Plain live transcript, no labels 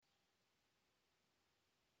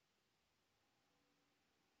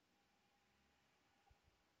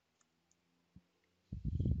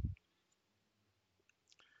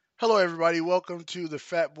Hello, everybody. Welcome to the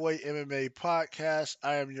Fat Boy MMA podcast.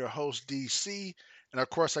 I am your host, DC. And of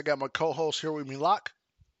course, I got my co host here with me, Locke.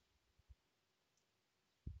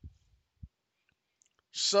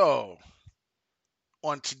 So,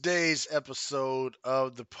 on today's episode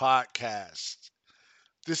of the podcast,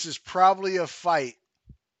 this is probably a fight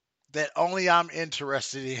that only I'm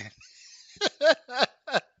interested in.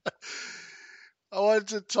 I wanted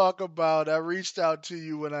to talk about, I reached out to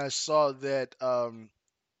you when I saw that,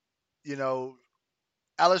 you know,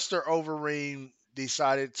 Alistair Overeem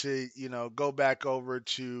decided to, go back over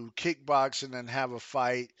to kickboxing and have a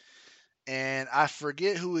fight. And I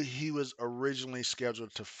forget who he was originally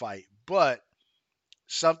scheduled to fight, but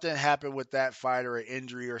something happened with that fighter, an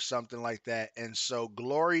injury or something like that. And so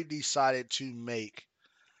Glory decided to make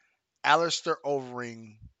Alistair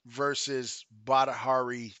Overeem versus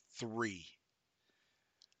Badahari 3.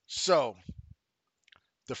 So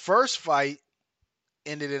the first fight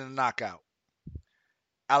ended in a knockout.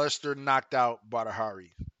 Alistair knocked out Badahari.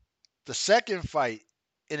 The second fight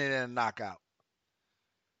ended in a knockout.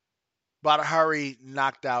 Badahari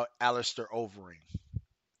knocked out Alistair Overeem.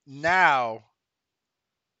 Now,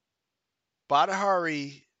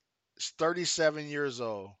 Badahari is 37 years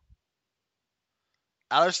old.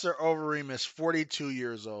 Alistair Overeem is 42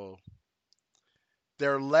 years old.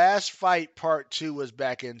 Their last fight, part two, was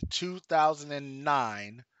back in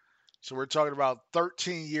 2009. So we're talking about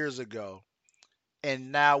 13 years ago.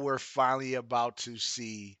 And now we're finally about to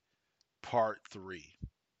see part three.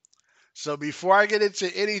 So before I get into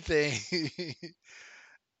anything,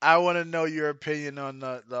 I want to know your opinion on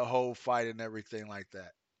the whole fight and everything like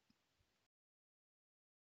that.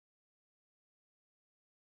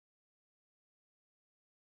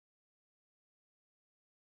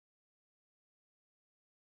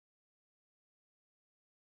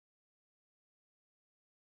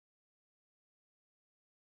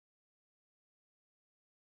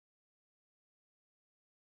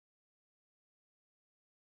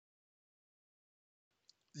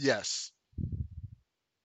 Yes,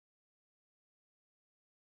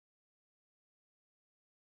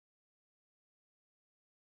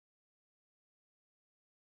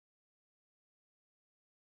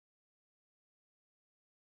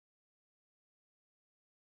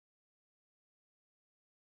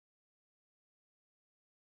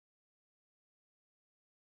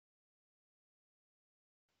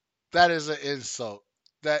 that is an insult.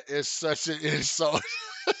 That is such an insult.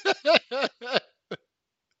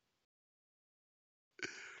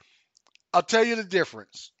 I'll tell you the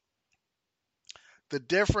difference. The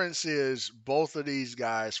difference is both of these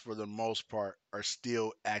guys, for the most part, are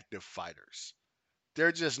still active fighters.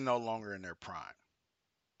 They're just no longer in their prime.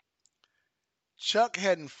 Chuck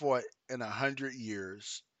hadn't fought in 100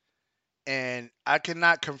 years, and I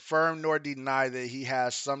cannot confirm nor deny that he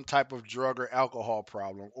has some type of drug or alcohol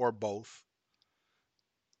problem, or both.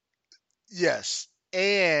 Yes,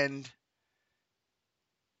 and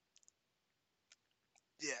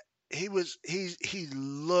yeah, he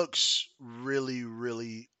looks really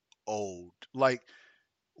really old. Like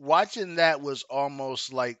watching that was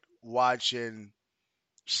almost like watching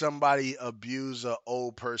somebody abuse an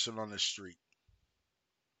old person on the street.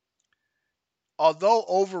 Although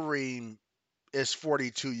Overeem is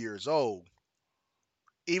 42 years old,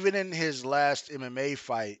 even in his last MMA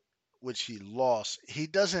fight, which he lost, he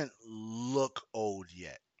doesn't look old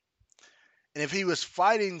yet. And if he was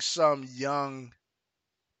fighting some young,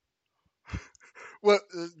 well,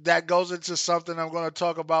 that goes into something I'm going to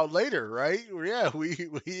talk about later, right? Yeah,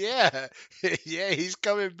 yeah, yeah, he's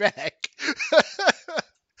coming back.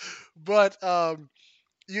 But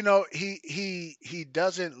he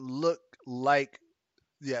doesn't look like.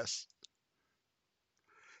 Yes.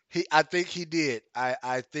 I think he did.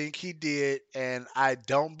 I think he did, and I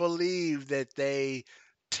don't believe that they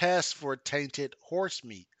test for tainted horse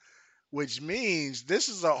meat, which means this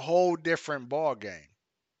is a whole different ball game.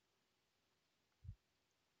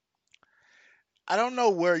 I don't know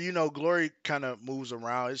where Glory kind of moves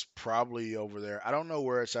around. It's probably over there. I don't know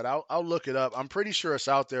where it's at. I'll look it up. I'm pretty sure it's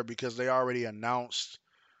out there because they already announced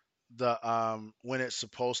the when it's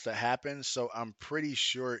supposed to happen. So I'm pretty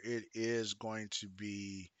sure it is going to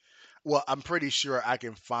be. Well, I'm pretty sure I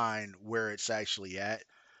can find where it's actually at.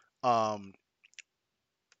 Um,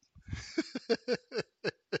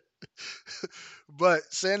 but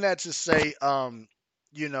saying that to say,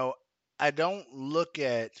 you know, I don't look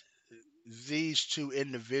at these two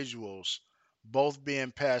individuals both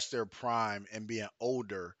being past their prime and being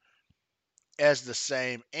older as the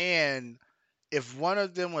same. And if one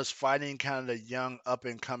of them was fighting kind of the young up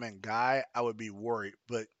and coming guy, I would be worried.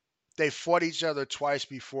 But they fought each other twice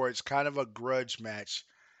before. It's kind of a grudge match.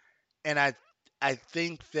 and I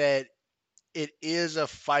think that it is a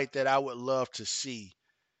fight that I would love to see.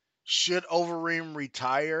 Should Overeem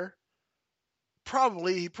retire?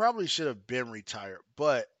 Probably, he probably should have been retired.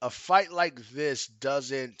 But a fight like this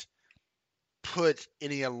doesn't put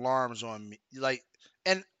any alarms on me. Like,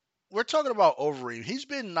 and we're talking about Overeem. He's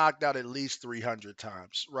been knocked out at least 300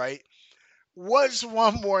 times, right? What's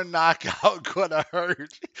one more knockout gonna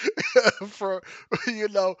hurt for you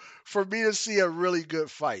know for me to see a really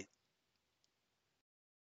good fight?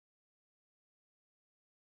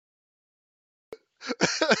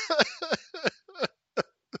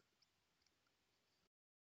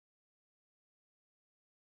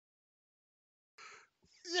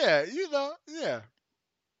 Yeah, yeah.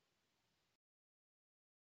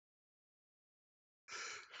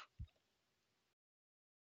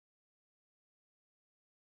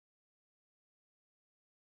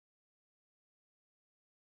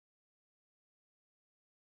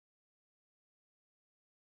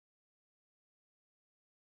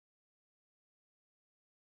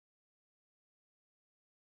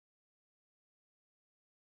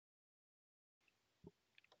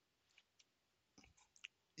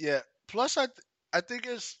 Yeah. Plus, I think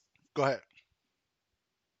it's. Go ahead.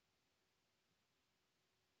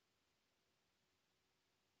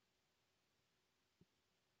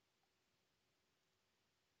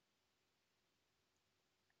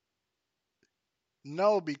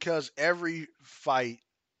 No, because every fight,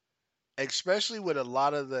 especially with a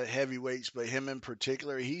lot of the heavyweights, but him in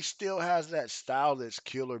particular, he still has that style that's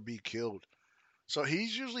kill or be killed. So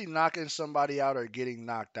he's usually knocking somebody out or getting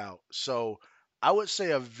knocked out. So I would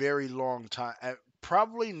say a very long time.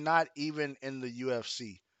 Probably not even in the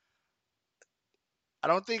UFC. I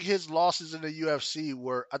don't think his losses in the UFC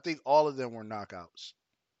were. I think all of them were knockouts.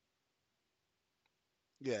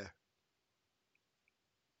 Yeah,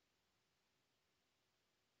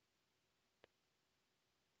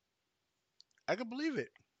 I can believe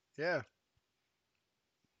it. Yeah.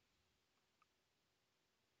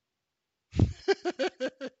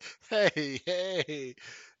 Hey,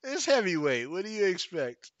 it's heavyweight. What do you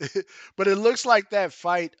expect? But it looks like that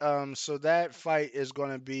fight. So that fight is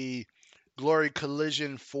going to be Glory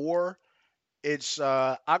Collision 4. It's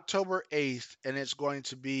October 8th, and it's going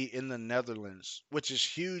to be in the Netherlands, which is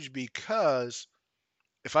huge because,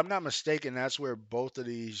 if I'm not mistaken, that's where both of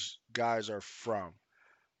these guys are from.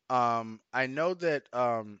 I know that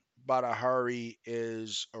Badahari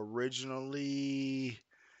is originally,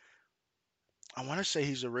 I want to say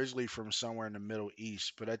he's originally from somewhere in the Middle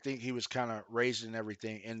East, but I think he was kind of raised and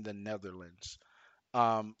everything in the Netherlands.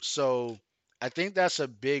 So I think that's a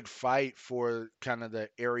big fight for kind of the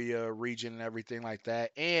area, region, and everything like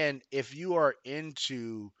that. And if you are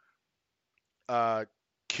into uh,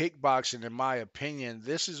 kickboxing, in my opinion,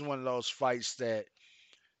 this is one of those fights that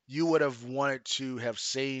you would have wanted to have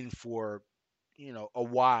seen for, a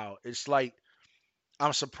while. It's like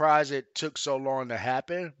I'm surprised it took so long to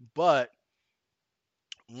happen, but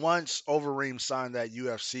once Overeem signed that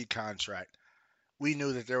UFC contract, we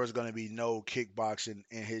knew that there was going to be no kickboxing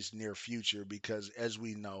in his near future because, as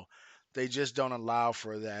we know, they just don't allow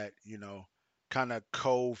for that, kind of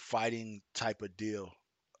co-fighting type of deal.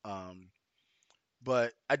 Um,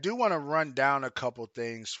 but I do want to run down a couple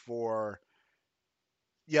things for.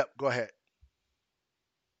 Yep, go ahead.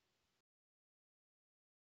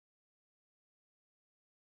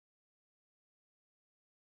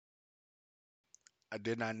 I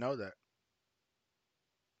did not know that.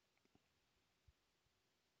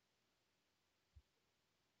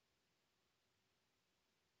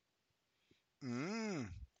 Mm,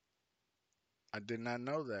 I did not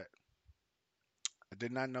know that. I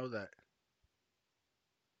did not know that.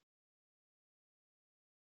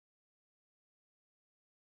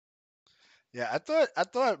 Yeah, I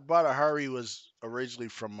thought Badahari was originally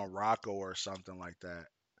from Morocco or something like that.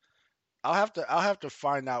 I'll have to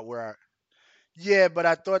find out where. Yeah, but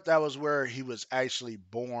I thought that was where he was actually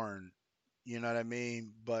born. You know what I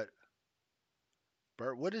mean? But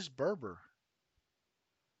what is Berber?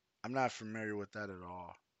 I'm not familiar with that at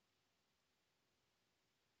all.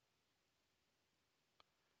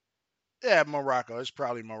 Yeah, Morocco. It's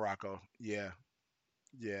probably Morocco. Yeah,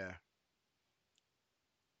 yeah,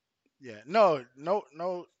 yeah. No, no,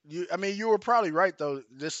 no. I mean, you were probably right though.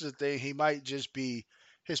 This is the thing. He might just be.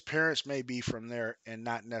 His parents may be from there, and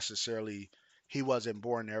not necessarily he wasn't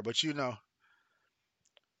born there. But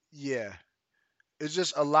yeah. It's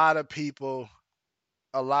just a lot of people.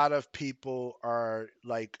 A lot of people are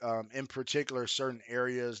like, in particular, certain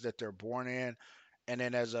areas that they're born in, and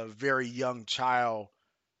then as a very young child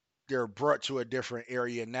they're brought to a different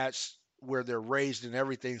area, and that's where they're raised and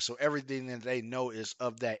everything. So everything that they know is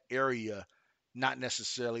of that area, not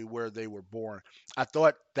necessarily where they were born. I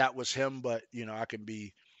thought that was him, but I can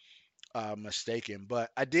be mistaken.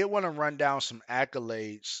 But I did want to run down some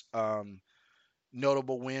accolades,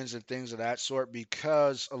 notable wins and things of that sort,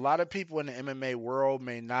 because a lot of people in the MMA world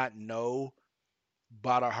may not know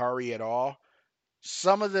Badahari at all.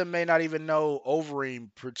 Some of them may not even know Overeem,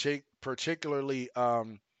 particularly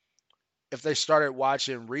if they started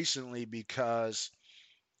watching recently, because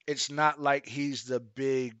it's not like he's the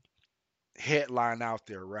big headline out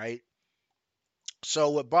there, right? So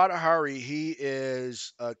with Badahari, he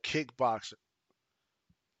is a kickboxer.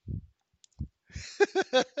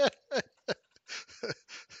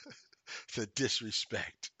 The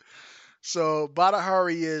disrespect. So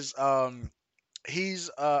Badahari is he's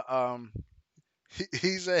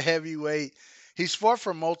he's a heavyweight. He's fought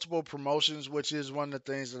for multiple promotions, which is one of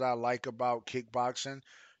the things that I like about kickboxing.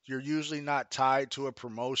 You're usually not tied to a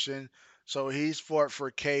promotion. So he's fought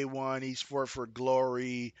for K1, he's fought for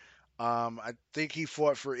Glory. I think he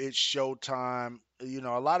fought for It's Showtime.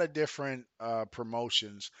 A lot of different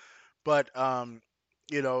promotions. But some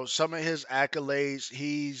of his accolades,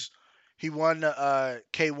 he won the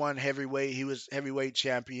K1 heavyweight. He was heavyweight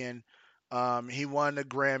champion. He won the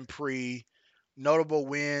Grand Prix. Notable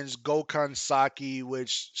wins: Gokhan Saki,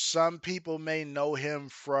 which some people may know him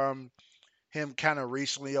from him kind of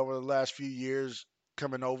recently over the last few years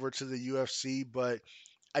coming over to the UFC, but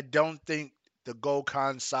I don't think the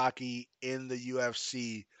Gokhan Saki in the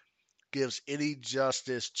UFC gives any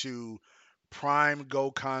justice to prime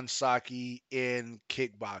Gokhan Saki in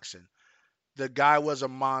kickboxing. The guy was a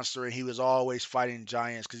monster, and he was always fighting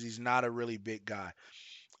giants because he's not a really big guy.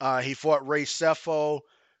 He fought Ray Sefo,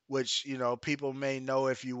 which people may know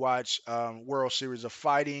if you watch World Series of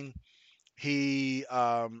Fighting.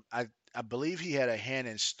 I believe he had a hand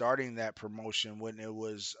in starting that promotion when it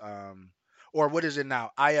was or what is it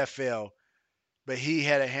now, IFL. But he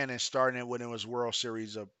had a hand in starting it when it was World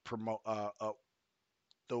Series of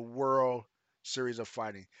the World Series of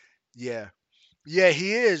Fighting. Yeah, yeah,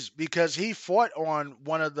 he is because he fought on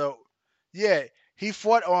one of the yeah, he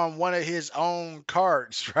fought on one of his own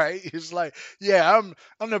cards, right? He's like, yeah,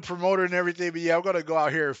 I'm the promoter and everything, but yeah, I'm gonna go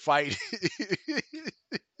out here and fight.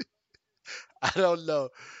 I don't know,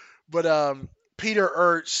 but Peter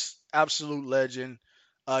Ertz, absolute legend.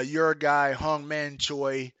 Your guy Hung Man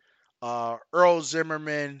Choi, Earl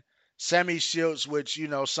Zimmerman, Sammy Shields, which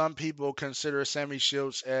some people consider Sammy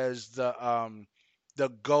Shields as the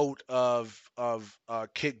goat of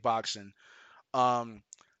kickboxing. Um,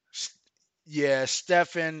 S- yeah,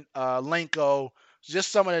 Stefan Lenko,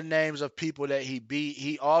 just some of the names of people that he beat.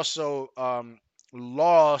 He also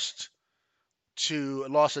lost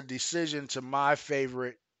lost a decision to my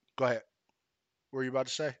favorite. Go ahead. What were you about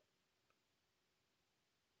to say?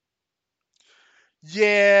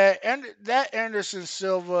 Yeah, and that Anderson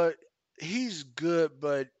Silva, he's good,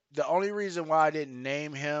 but the only reason why I didn't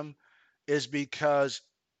name him is because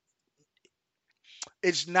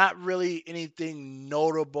it's not really anything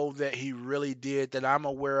notable that he really did that I'm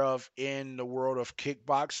aware of in the world of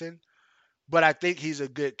kickboxing. But I think he's a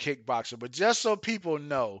good kickboxer. But just so people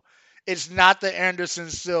know, it's not the Anderson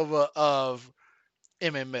Silva of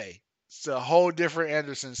MMA. It's a whole different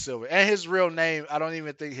Anderson Silva. And his real name, I don't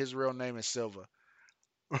even think his real name is Silva.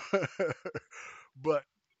 But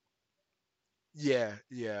yeah,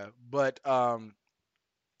 yeah. But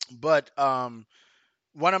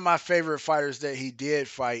one of my favorite fighters that he did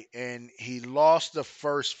fight, and he lost the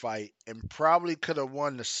first fight and probably could have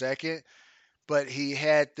won the second, but he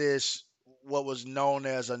had this what was known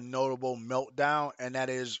as a notable meltdown, and that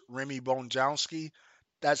is Remy Bonjowski.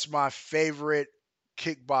 That's my favorite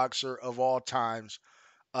kickboxer of all times.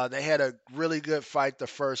 They had a really good fight the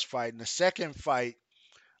first fight. In the second fight,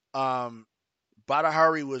 um,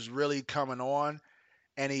 Badahari was really coming on,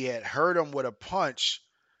 and he had hurt him with a punch.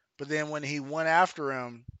 But then when he went after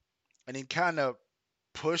him, and he kind of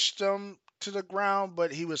pushed him to the ground,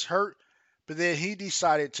 but he was hurt. But then he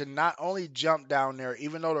decided to not only jump down there,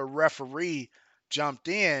 even though the referee jumped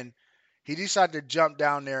in, he decided to jump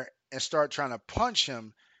down there and start trying to punch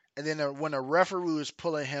him. And then when the referee was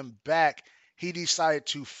pulling him back, he decided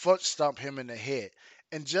to foot stomp him in the head.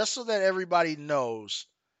 And just so that everybody knows,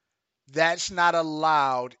 that's not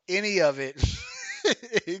allowed, any of it,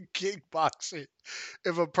 in kickboxing.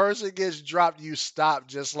 If a person gets dropped, you stop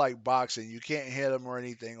just like boxing. You can't hit them or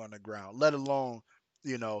anything on the ground, let alone,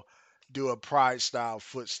 you know, do a pride style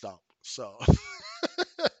foot stomp. So,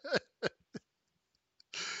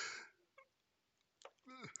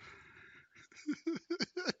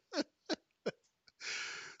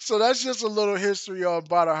 So that's just a little history on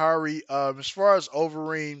Badahari. As far as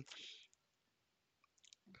Overeem,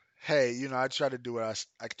 hey, I try to do what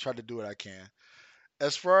I try to do what I can.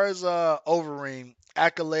 As far as Overeem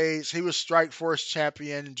accolades, he was Strike Force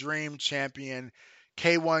champion, Dream champion,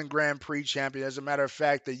 K1 Grand Prix champion. As a matter of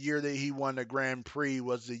fact, the year that he won the Grand Prix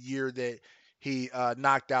was the year that he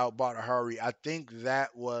knocked out Badahari. I think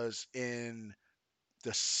that was in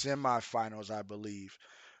the semifinals, I believe.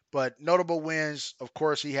 But notable wins, of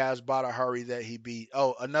course, he has Badahari that he beat.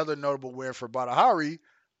 Oh, another notable win for Badahari,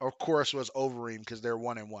 of course, was Overeem because they're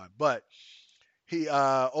 1-1. But he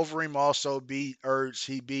Overeem also beat Ertz.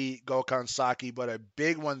 He beat Gokhan Saki, but a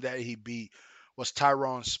big one that he beat was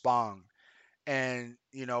Tyrone Spong. And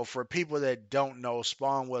for people that don't know,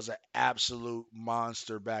 Spong was an absolute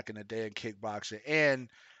monster back in the day in kickboxing, and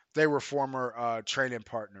they were former training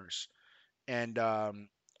partners. And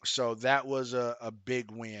so that was a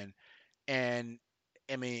big win. And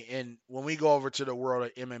I mean, and when we go over to the world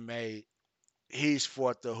of MMA, he's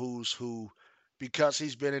fought the who's who because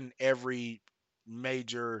he's been in every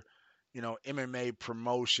major, MMA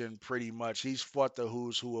promotion pretty much. He's fought the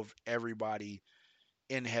who's who of everybody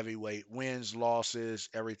in heavyweight, wins, losses,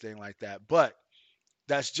 everything like that. But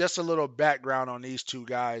that's just a little background on these two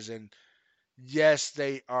guys. And yes,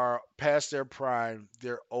 they are past their prime,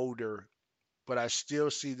 they're older, but I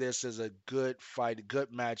still see this as a good fight, a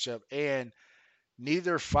good matchup. And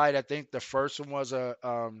neither fight, I think the first one was a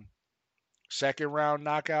second round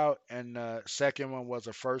knockout, and the second one was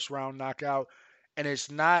a first round knockout. And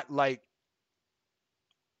it's not like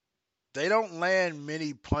they don't land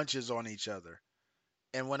many punches on each other.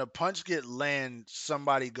 And when a punch get land,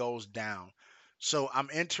 somebody goes down. So I'm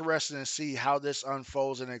interested to see how this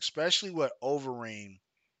unfolds, and especially with Overeem.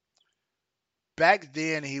 Back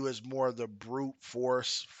then, he was more the brute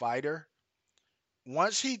force fighter.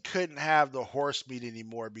 Once he couldn't have the horse meat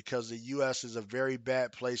anymore because the U.S. is a very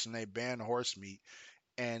bad place and they banned horse meat,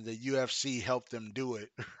 and the UFC helped them do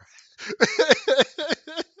it.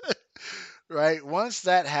 Right? Once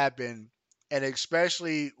that happened, and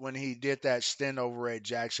especially when he did that stint over at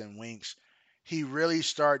Jackson Winks, he really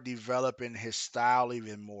started developing his style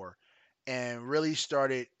even more and really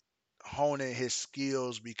started honing his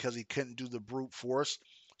skills because he couldn't do the brute force.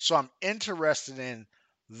 So I'm interested in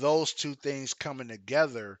those two things coming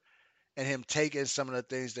together and him taking some of the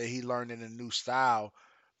things that he learned in a new style,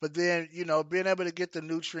 but then, being able to get the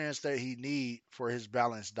nutrients that he need for his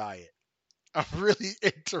balanced diet. I'm really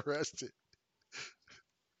interested.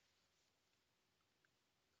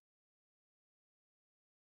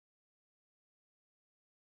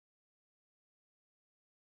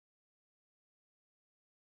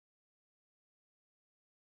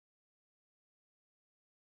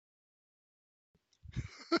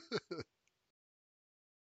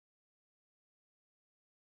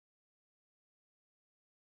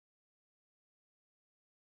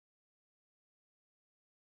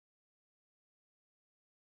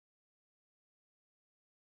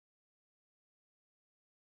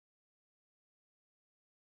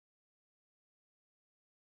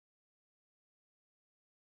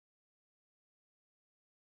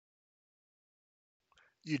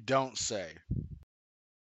 You don't say.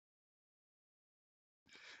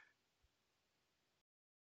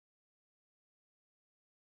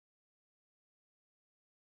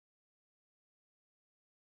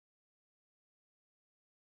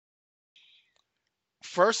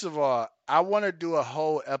 First of all, I want to do a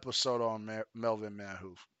whole episode on Melvin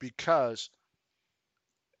Manhoef because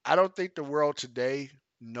I don't think the world today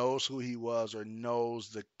knows who he was or knows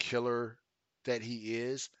the killer that he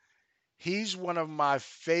is. He's one of my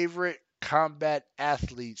favorite combat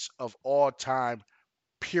athletes of all time,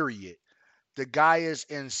 period. The guy is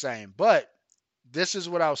insane. But this is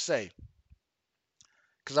what I'll say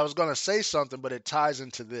because I was going to say something, but it ties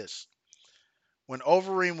into this. When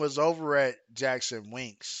Overeem was over at Jackson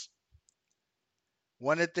Winks,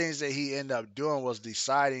 one of the things that he ended up doing was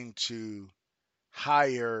deciding to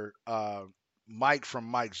hire Mike from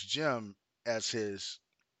Mike's Gym as his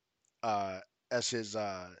uh, as his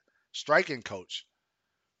striking coach.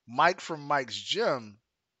 Mike from Mike's Gym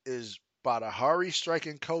is Badahari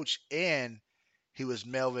striking coach, and he was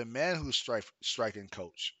Melvin Manhoef's striking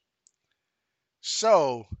coach.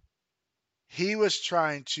 So he was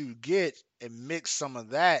trying to get and mix some of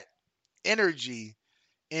that energy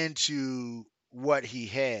into what he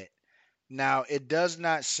had. Now, it does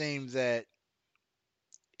not seem that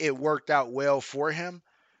it worked out well for him,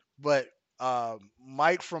 but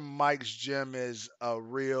Mike from Mike's Gym is a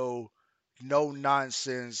real no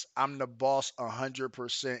nonsense. I'm the boss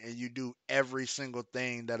 100%, and you do every single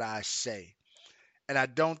thing that I say. and I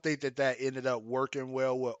don't think that that ended up working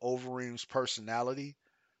well with Overeem's personality.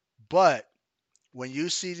 But when you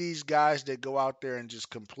see these guys that go out there and just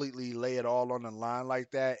completely lay it all on the line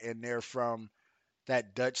like that, and they're from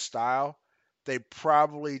that Dutch style, they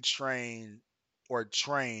probably trained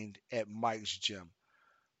at Mike's gym.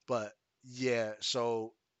 But yeah,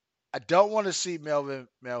 so I don't want to see Melvin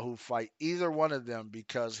Melhu fight either one of them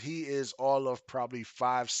because he is all of probably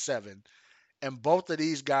 5'7", and both of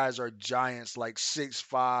these guys are giants, like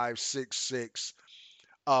 6'5", 6'6".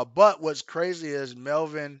 But what's crazy is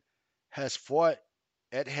Melvin has fought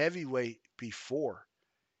at heavyweight before,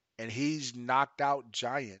 and he's knocked out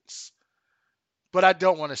giants. But I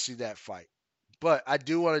don't want to see that fight. But I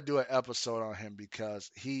do want to do an episode on him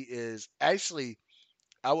because he is actually.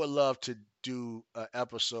 I would love to do an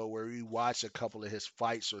episode where we watch a couple of his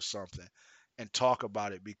fights or something and talk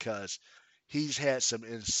about it because he's had some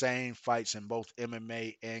insane fights in both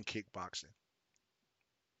MMA and kickboxing.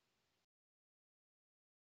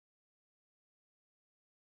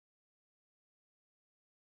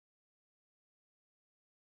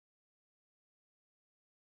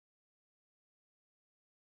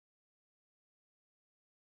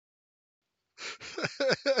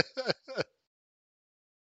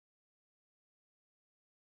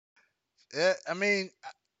 Yeah, I mean,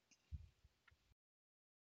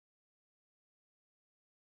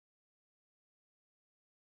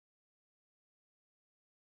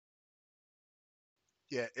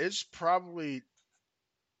 yeah, it's probably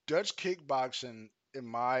Dutch kickboxing, in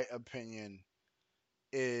my opinion,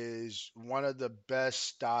 is one of the best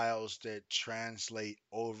styles that translate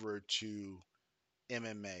over to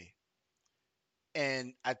MMA.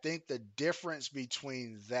 And I think the difference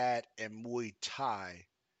between that and Muay Thai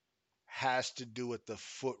has to do with the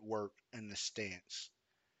footwork and the stance.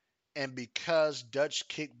 And because Dutch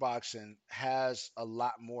kickboxing has a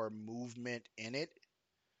lot more movement in it,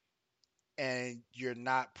 and you're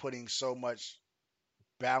not putting so much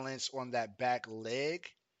balance on that back leg,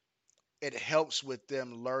 it helps with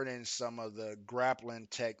them learning some of the grappling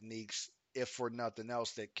techniques, if for nothing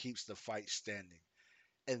else, that keeps the fight standing.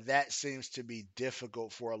 And that seems to be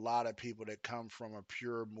difficult for a lot of people that come from a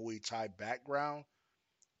pure Muay Thai background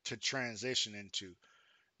to transition into.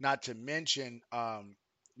 Not to mention,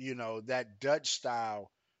 that Dutch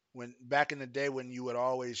style. When back in the day, when you would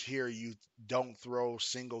always hear you don't throw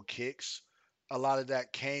single kicks, a lot of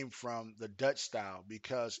that came from the Dutch style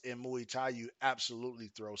because in Muay Thai you absolutely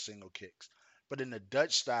throw single kicks, but in the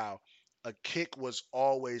Dutch style, a kick was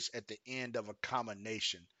always at the end of a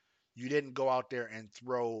combination. You didn't go out there and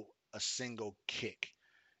throw a single kick.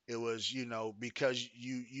 It was, because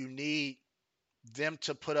you need them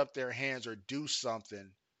to put up their hands or do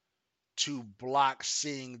something to block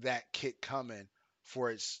seeing that kick coming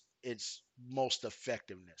for its most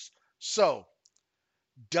effectiveness. So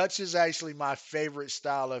Dutch is actually my favorite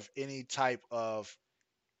style of any type of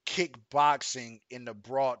kickboxing in the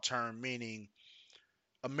broad term, meaning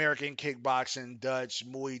American kickboxing, Dutch,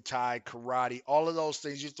 Muay Thai, karate, all of those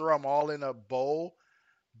things. You throw them all in a bowl.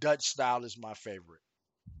 Dutch style is my favorite.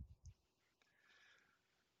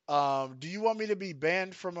 Do you want me to be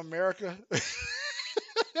banned from America?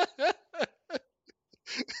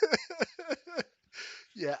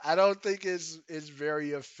 Yeah, I don't think it's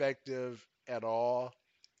very effective at all,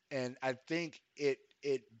 and I think it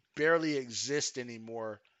barely exists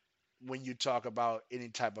anymore when you talk about any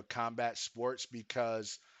type of combat sports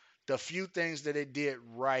because the few things that it did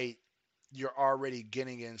right, you're already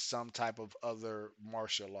getting in some type of other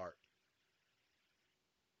martial art.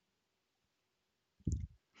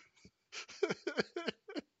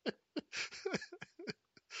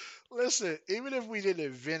 Listen, even if we didn't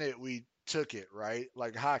invent it, we took it, right?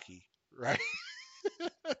 Like hockey, right?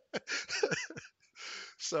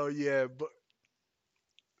 So yeah, but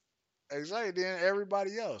exactly. Then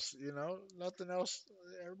everybody else, nothing else.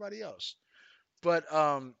 Everybody else. But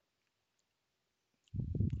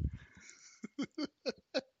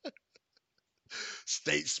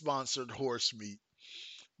state sponsored horse meat.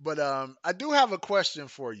 But I do have a question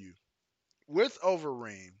for you. With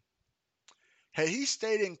Overeem, had he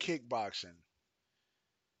stayed in kickboxing,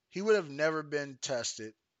 he would have never been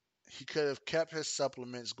tested. He could have kept his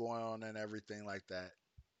supplements going on and everything like that.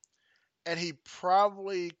 And he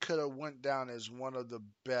probably could have went down as one of the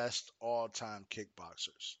best all-time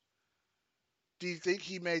kickboxers. Do you think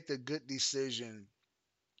he made the good decision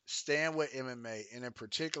staying with MMA and in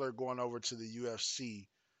particular going over to the UFC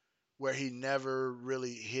where he never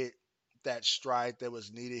really hit that stride that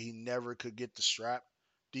was needed? He never could get the strap.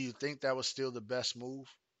 Do you think that was still the best move?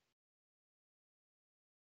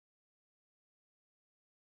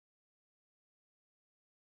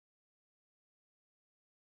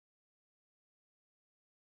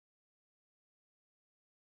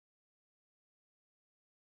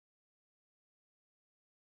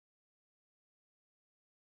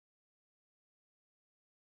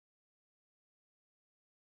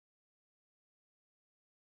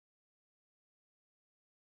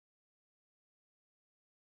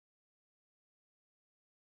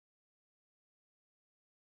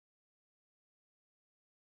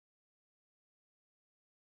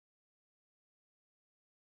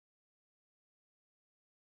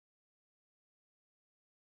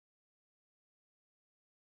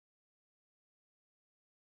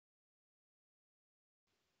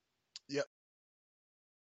 Yep.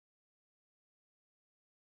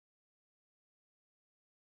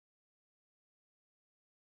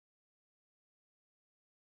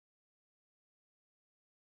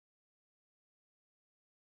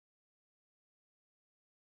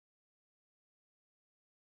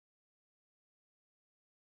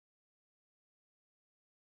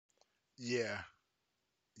 Yeah.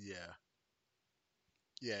 Yeah.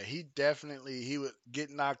 Yeah. He would get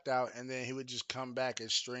knocked out and then he would just come back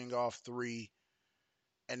and string off three.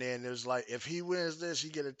 And then there's like if he wins this, he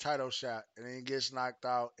get a title shot. And then he gets knocked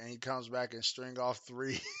out and he comes back and string off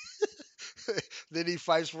three. Then he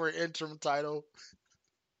fights for an interim title.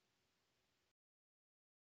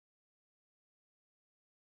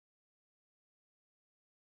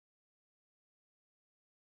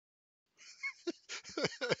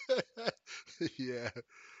 Yeah.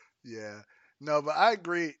 Yeah. No, but I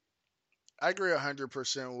agree. I agree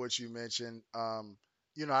 100% with what you mentioned.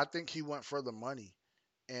 I think he went for the money.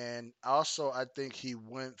 And also, I think he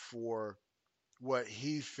went for what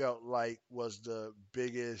he felt like was the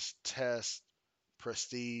biggest test,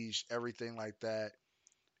 prestige, everything like that.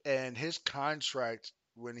 And his contract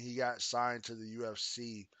when he got signed to the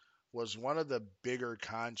UFC was one of the bigger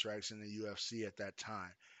contracts in the UFC at that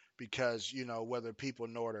time. Because, whether people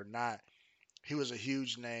know it or not, he was a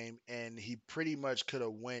huge name and he pretty much could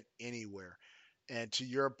have went anywhere. And to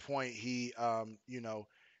your point, he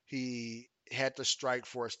had to strike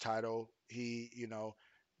for his title.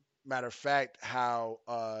 Matter of fact, how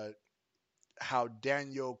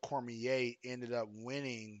Daniel Cormier ended up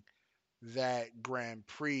winning that Grand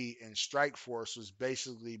Prix in Strike Force was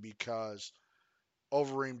basically because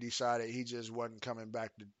Overeem decided he just wasn't coming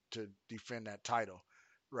back to defend that title,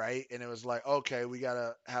 right? And it was like, okay, we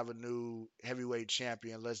gotta have a new heavyweight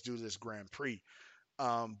champion. Let's do this Grand Prix.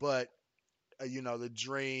 But the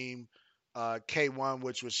Dream, K1,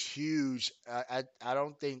 which was huge. I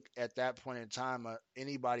don't think at that point in time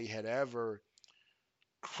anybody had ever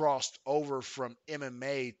crossed over from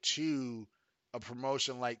MMA to a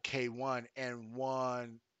promotion like K1 and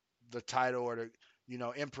won the title or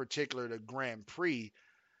in particular the Grand Prix.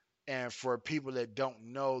 And for people that don't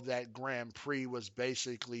know, that Grand Prix was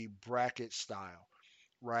basically bracket style,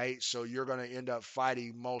 right? So you're going to end up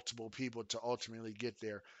fighting multiple people to ultimately get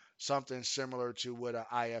there. Something similar to what an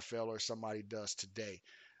IFL or somebody does today.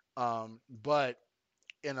 But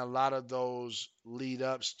in a lot of those lead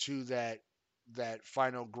ups to that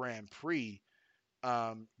final Grand Prix,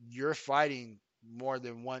 you're fighting more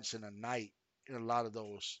than once in a night in a lot of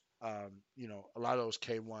those, a lot of those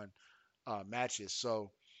K1 matches.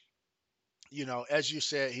 So, as you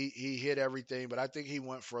said, he hit everything, but I think he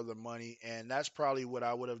went for the money, and that's probably what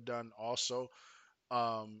I would have done also.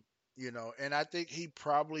 Um, and I think he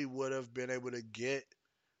probably would have been able to get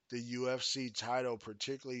the UFC title,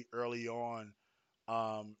 particularly early on.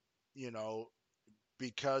 Um, you know,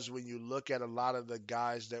 because when you look at a lot of the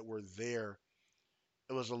guys that were there,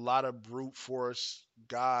 it was a lot of brute force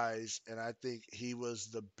guys, and I think he was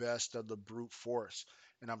the best of the brute force.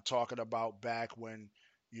 And I'm talking about back when,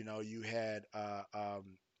 you had uh,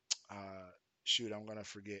 shoot, I'm gonna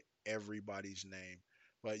forget everybody's name,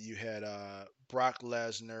 but you had Brock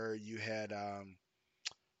Lesnar, you had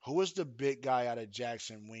who was the big guy out of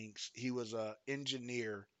Jackson Winks? He was a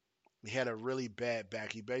engineer. He had a really bad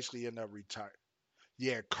back. He basically ended up retired.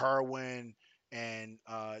 Yeah, Carwin, and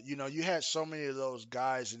you had so many of those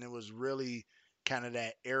guys, and it was really kind of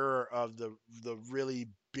that era of the really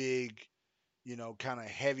big, kind of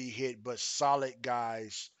heavy hit but solid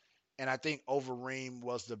guys. And I think Overeem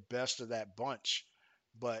was the best of that bunch.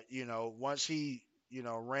 But once he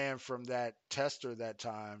ran from that tester that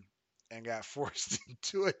time and got forced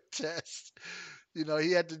into a test,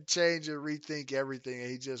 he had to change and rethink everything,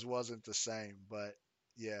 and he just wasn't the same. But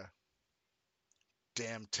yeah,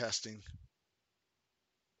 damn testing.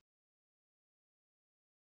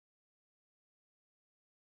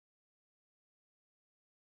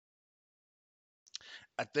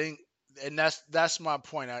 I think, and that's my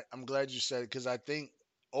point. I'm glad you said it because I think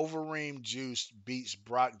Overeem Juice beats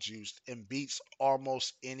Brock Juice and beats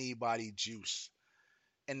almost anybody Juice.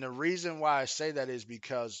 And the reason why I say that is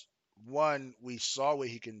because one, we saw what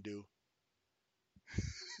he can do.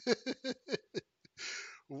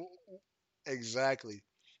 Exactly.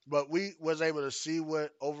 But we was able to see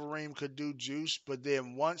what Overeem could do Juice, but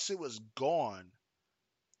then once it was gone,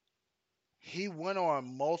 he went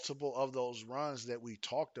on multiple of those runs that we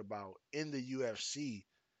talked about in the UFC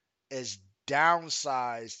as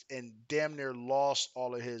downsized and damn near lost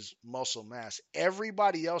all of his muscle mass.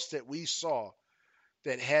 Everybody else that we saw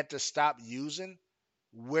that had to stop using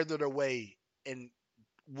withered away and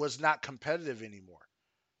was not competitive anymore.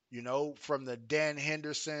 from the Dan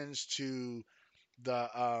Hendersons the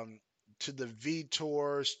to the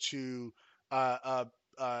Vitors to uh, uh,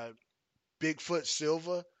 uh, Bigfoot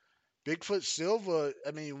Silva. Bigfoot Silva,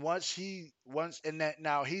 I mean, once and that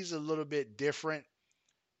now he's a little bit different.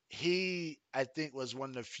 He, I think, was one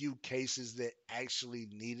of the few cases that actually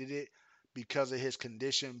needed it because of his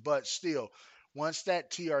condition. But still, once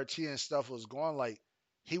that TRT and stuff was gone, like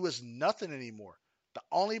he was nothing anymore. The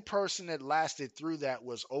only person that lasted through that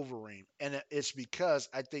was Overeem, and it's because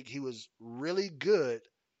I think he was really good,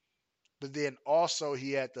 but then also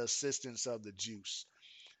he had the assistance of the juice.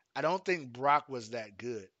 I don't think Brock was that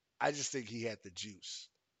good. I just think he had the juice.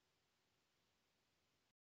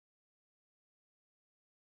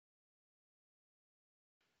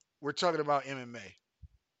 We're talking about MMA.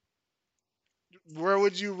 Where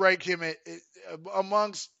would you rank him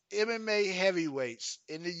amongst MMA heavyweights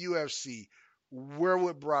in the UFC? Where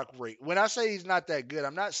would Brock rank? When I say he's not that good,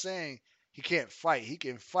 I'm not saying he can't fight. He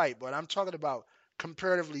can fight, but I'm talking about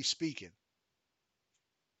comparatively speaking.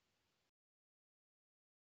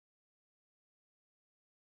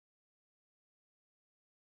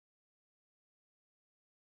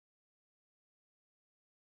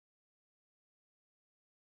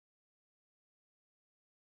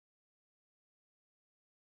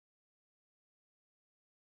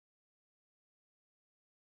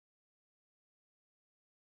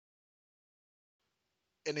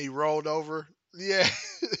 And he rolled over. Yeah,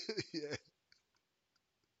 yeah.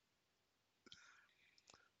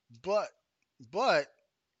 But but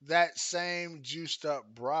that same juiced up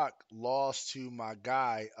Brock lost to my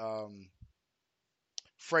guy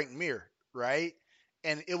Frank Mir, right?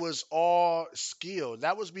 And it was all skill.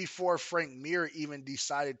 That was before Frank Mir even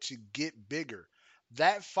decided to get bigger.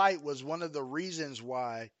 That fight was one of the reasons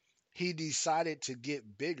why he decided to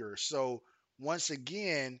get bigger. So once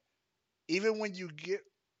again, even when you get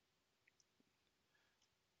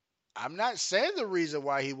I'm not saying the reason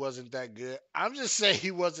why he wasn't that good. I'm just saying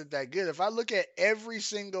he wasn't that good. If I look at every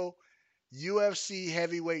single UFC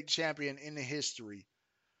heavyweight champion in the history,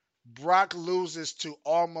 Brock loses to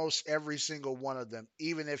almost every single one of them,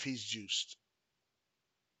 even if he's juiced.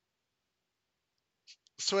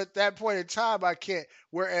 So at that point in time, I can't.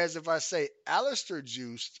 Whereas if I say Alistair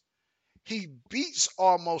juiced, he beats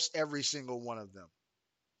almost every single one of them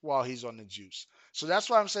while he's on the juice. So that's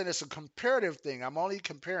why I'm saying it's a comparative thing. I'm only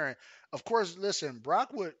comparing. Of course, listen,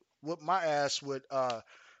 Brock would whoop my ass with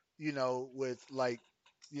with like,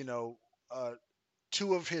 you know, uh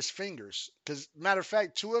two of his fingers. Because matter of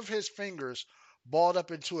fact, two of his fingers balled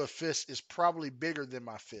up into a fist is probably bigger than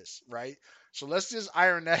my fist, right? So let's just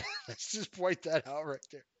iron that. Let's just point that out right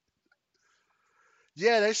there.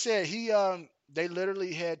 Yeah, they said they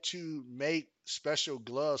literally had to make special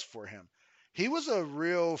gloves for him. He was a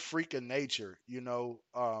real freak of nature.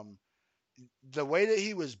 The way that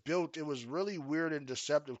he was built, it was really weird and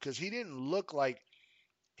deceptive because he didn't look like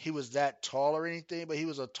he was that tall or anything, but he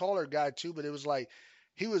was a taller guy too. But it was like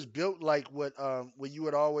he was built like what you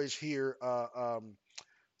would always hear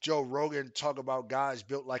Joe Rogan talk about guys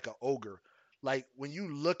built like an ogre. Like when you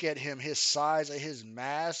look at him, his size and his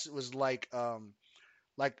mass was like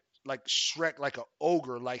Shrek, like an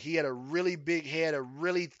ogre. Like he had a really big head, a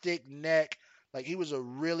really thick neck. Like he was a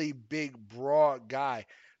really big, broad guy.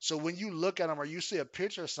 So when you look at him or you see a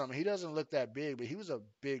picture or something, he doesn't look that big, but he was a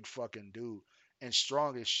big fucking dude and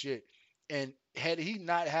strong as shit. And had he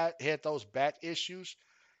not had those back issues,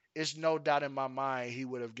 it's no doubt in my mind he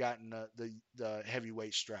would have gotten the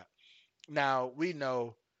heavyweight strap. Now we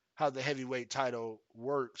know how the heavyweight title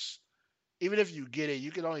works. Even if you get it,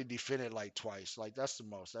 you can only defend it like twice. Like that's the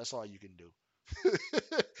most. That's all you can do.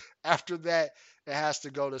 After that, it has to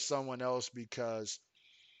go to someone else because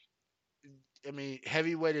I mean,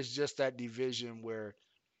 heavyweight is just that division where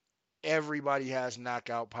everybody has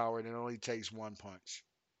knockout power and it only takes one punch.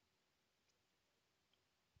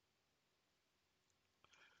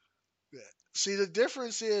 Yeah. See, the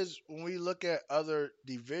difference is when we look at other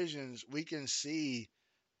divisions, we can see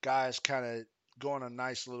guys kind of go on a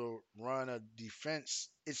nice little run of defense.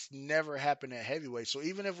 It's never happened at heavyweight. So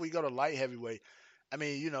even if we go to light heavyweight, I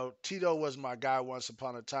mean, Tito was my guy once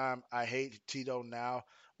upon a time. I hate Tito now.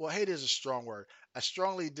 Well, hate is a strong word. I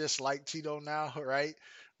strongly dislike Tito now, right?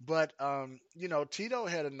 But Tito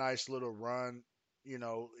had a nice little run.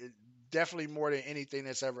 Definitely more than anything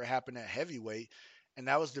that's ever happened at heavyweight, and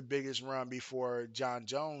that was the biggest run before John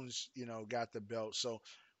Jones, got the belt. So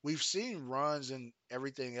we've seen runs and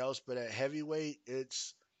everything else, but at heavyweight,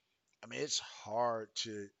 I mean, it's hard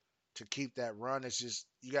to keep that run. It's just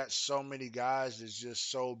you got so many guys that's just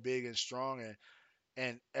so big and strong,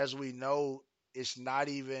 and as we know, it's not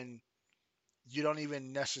even you don't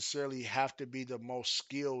even necessarily have to be the most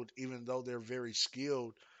skilled, even though they're very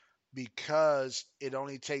skilled, because it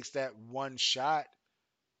only takes that one shot,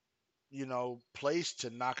 place to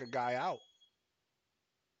knock a guy out.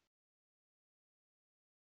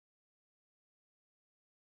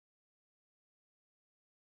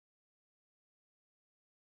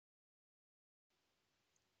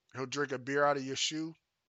 He'll drink a beer out of your shoe.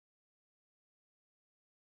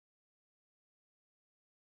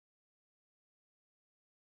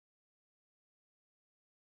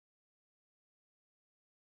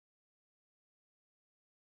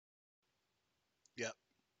 Yep.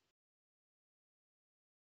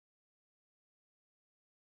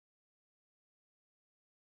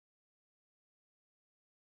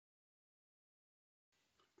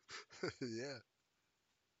 Yeah.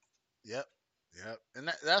 Yep. Yep.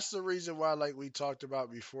 And that's the reason why, like we talked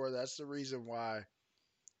about before, that's the reason why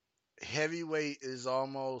heavyweight is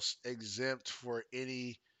almost exempt for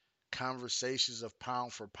any conversations of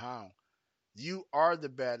pound for pound. You are the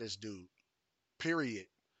baddest dude. Period.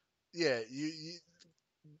 Yeah,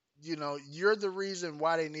 you're the reason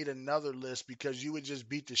why they need another list, because you would just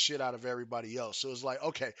beat the shit out of everybody else. So it's like,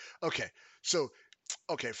 okay. So,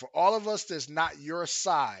 okay, for all of us that's not your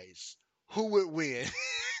size, who would win?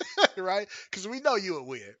 Right? Cuz we know you would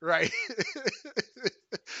win, right?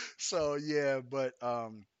 So, yeah, but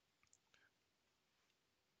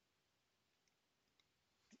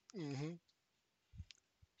mhm.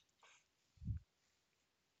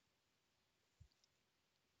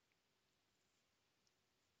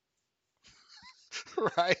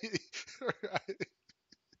 Right? Right.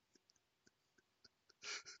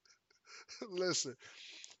 Listen,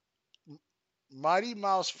 Mighty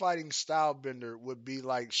Mouse fighting Stylebender would be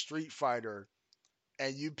like Street Fighter,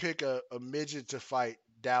 and you pick a midget to fight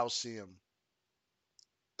Dalcium.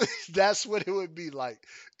 That's what it would be like.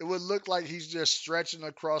 It would look like he's just stretching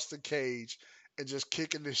across the cage and just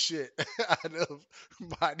kicking the shit out of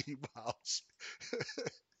Mighty Mouse.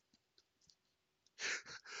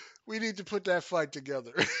 We need to put that fight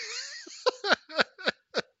together.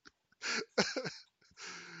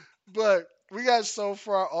 But we got so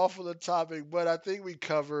far off of the topic, but I think we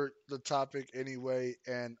covered the topic anyway.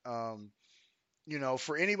 And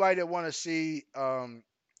for anybody that want to see,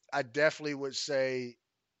 I definitely would say,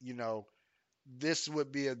 you know, this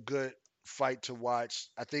would be a good fight to watch.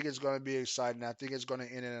 I think it's going to be exciting. I think it's going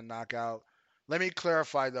to end in a knockout. Let me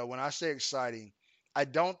clarify though, when I say exciting, I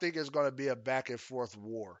don't think it's going to be a back and forth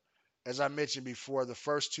war. As I mentioned before, the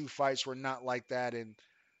first two fights were not like that. And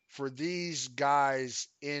for these guys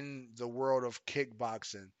in the world of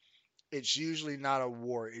kickboxing, it's usually not a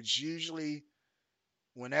war. It's usually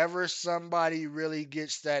whenever somebody really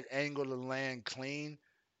gets that angle to land clean,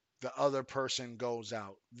 the other person goes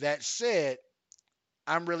out. That said,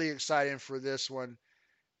 I'm really excited for this one.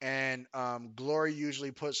 And Glory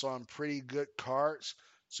usually puts on pretty good cards.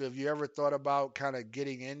 So if you ever thought about kind of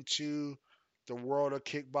getting into the world of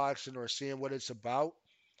kickboxing or seeing what it's about,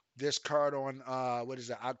 this card on what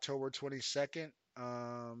is it, October 22nd?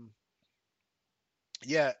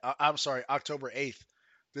 Yeah, I'm sorry, October 8th.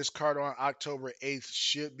 This card on October 8th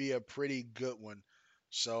should be a pretty good one.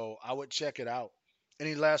 So I would check it out.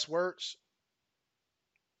 Any last words?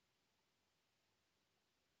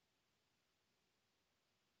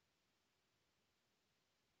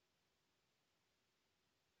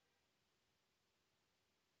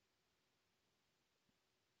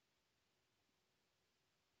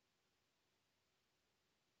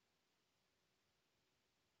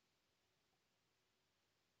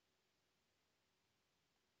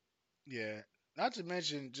 Yeah. Not to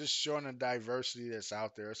mention just showing the diversity that's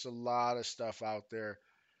out there. It's a lot of stuff out there,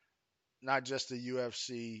 not just the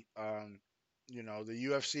UFC. The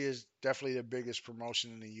UFC is definitely the biggest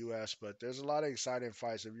promotion in the US, but there's a lot of exciting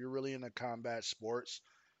fights. If you're really into combat sports,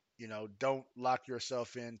 don't lock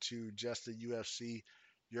yourself into just the UFC.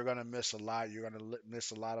 You're going to miss a lot. You're going to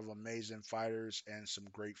miss a lot of amazing fighters and some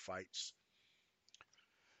great fights.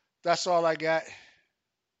 That's all I got.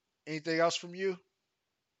 Anything else from you?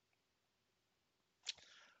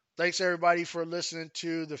 Thanks everybody for listening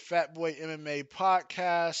to the Fat Boy MMA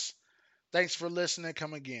podcast. Thanks for listening.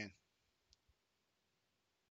 Come again.